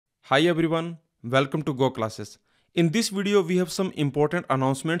Hi everyone, welcome to Go Classes. In this video, we have some important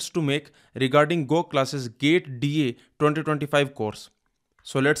announcements to make regarding Go Classes GATE DA 2025 course.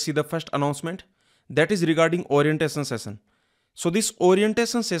 So let's see the first announcement, that is regarding orientation session. So this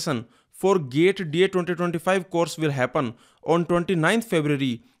orientation session for GATE DA 2025 course will happen on 29th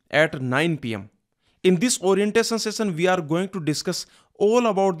February at 9 pm. In this orientation session, we are going to discuss all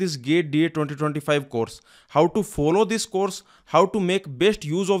about this GATE DA 2025 course, how to follow this course, how to make best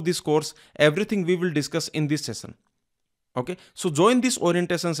use of this course, everything we will discuss in this session. Okay, so join this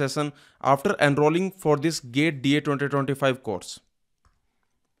orientation session after enrolling for this GATE DA 2025 course.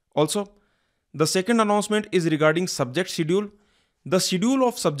 Also, the second announcement is regarding subject schedule. The schedule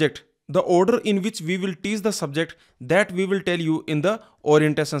of subject, the order in which we will teach the subject, that we will tell you in the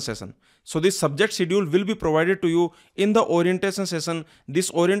orientation session. So this subject schedule will be provided to you in the orientation session. This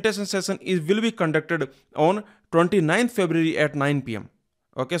orientation session will be conducted on 29th February at 9 pm.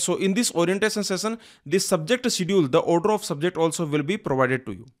 Okay, so in this orientation session, this subject schedule, the order of subject also will be provided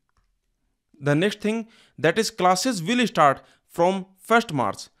to you. The next thing, that is classes will start from 1st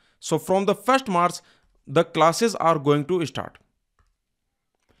March. So from the 1st March, the classes are going to start.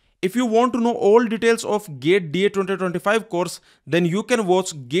 If you want to know all details of GATE DA 2025 course, then you can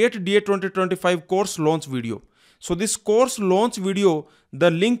watch GATE DA 2025 course launch video. So this course launch video,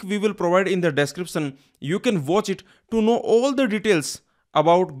 the link we will provide in the description. You can watch it to know all the details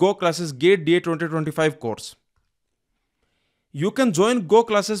about Go Classes GATE DA 2025 course. You can join Go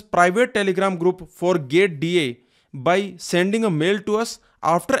Classes private Telegram group for GATE DA by sending a mail to us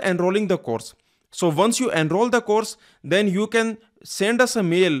after enrolling the course. So once you enroll the course, then you can send us a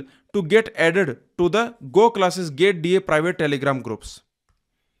mail to get added to the Go Classes GATE DA private Telegram groups.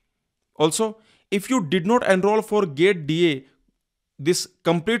 Also, if you did not enroll for GATE DA this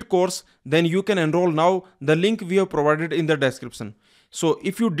complete course, then you can enroll now. The link we have provided in the description. So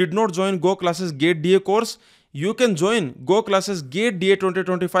if you did not join Go Classes GATE DA course, you can join Go Classes GATE DA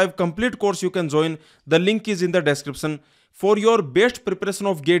 2025 complete course. You can join. The link is in the description. For your best preparation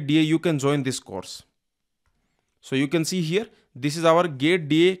of GATE DA, you can join this course. So you can see here, this is our GATE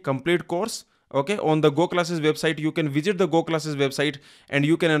DA complete course. Okay, on the Go Classes website, you can visit the Go Classes website and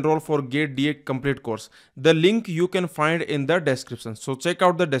you can enroll for GATE DA complete course. The link you can find in the description. So check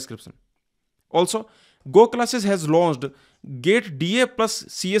out the description. Also, Go Classes has launched GATE DA plus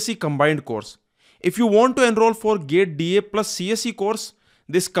CSE combined course. If you want to enroll for GATE DA plus CSE course,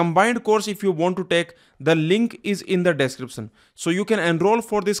 this combined course, if you want to take, the link is in the description. So you can enroll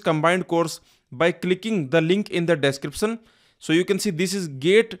for this combined course by clicking the link in the description. So you can see this is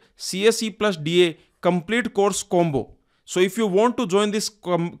GATE CSE plus DA complete course combo. So if you want to join this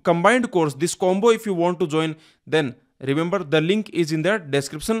combined course, this combo, if you want to join, then remember the link is in the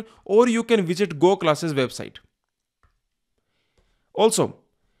description, or you can visit Go Classes website. Also,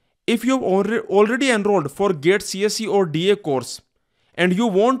 if you have already enrolled for GATE CSE or DA course and you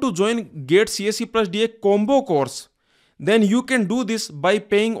want to join GATE CSE plus DA combo course, then you can do this by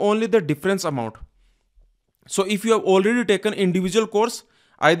paying only the difference amount. So if you have already taken individual course,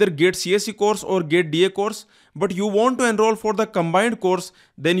 either GATE CSE course or GATE DA course, but you want to enroll for the combined course,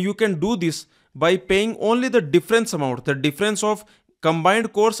 then you can do this by paying only the difference amount, the difference of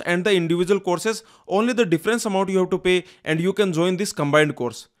combined course and the individual courses, only the difference amount you have to pay, and you can join this combined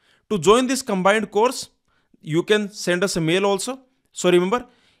course. To join this combined course, you can send us a mail also. So remember,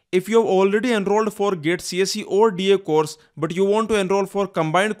 if you have already enrolled for GATE CSE or DA course, but you want to enroll for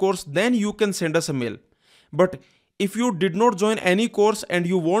combined course, then you can send us a mail. But if you did not join any course and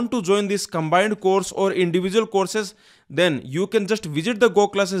you want to join this combined course or individual courses, then you can just visit the Go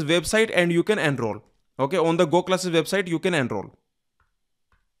Classes website and you can enroll. Okay, on the Go Classes website, you can enroll.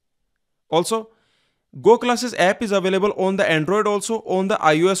 Also, Go Classes app is available on the Android also, on the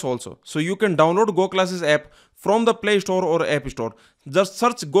iOS also. So you can download Go Classes app from the Play Store or App Store. Just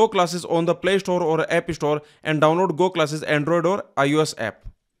search Go Classes on the Play Store or App Store and download Go Classes Android or iOS app.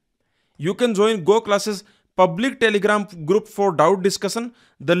 You can join Go Classes public Telegram group for doubt discussion.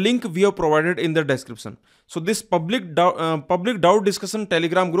 The link we have provided in the description. So this public doubt discussion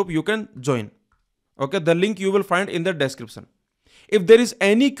Telegram group you can join. Okay, the link you will find in the description. If there is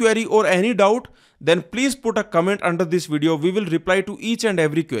any query or any doubt, then please put a comment under this video. We will reply to each and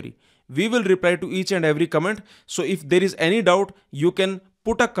every query. We will reply to each and every comment. So if there is any doubt, you can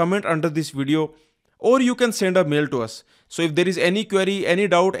put a comment under this video, or you can send a mail to us. So if there is any query, any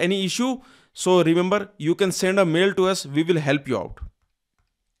doubt, any issue, so remember, you can send a mail to us. We will help you out.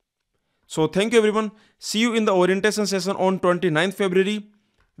 So thank you everyone. See you in the orientation session on 29th February.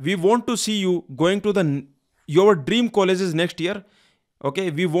 We want to see you going to your dream colleges next year.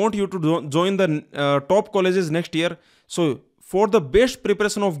 Okay, we want you to join the top colleges next year. So for the best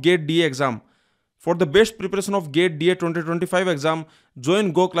preparation of GATE DA exam, for the best preparation of GATE DA 2025 exam,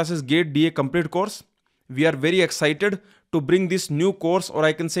 join Go Classes GATE DA complete course. We are very excited to bring this new course, or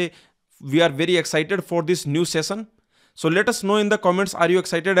I can say we are very excited for this new session. So let us know in the comments, are you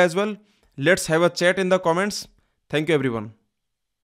excited as well? Let's have a chat in the comments. Thank you everyone.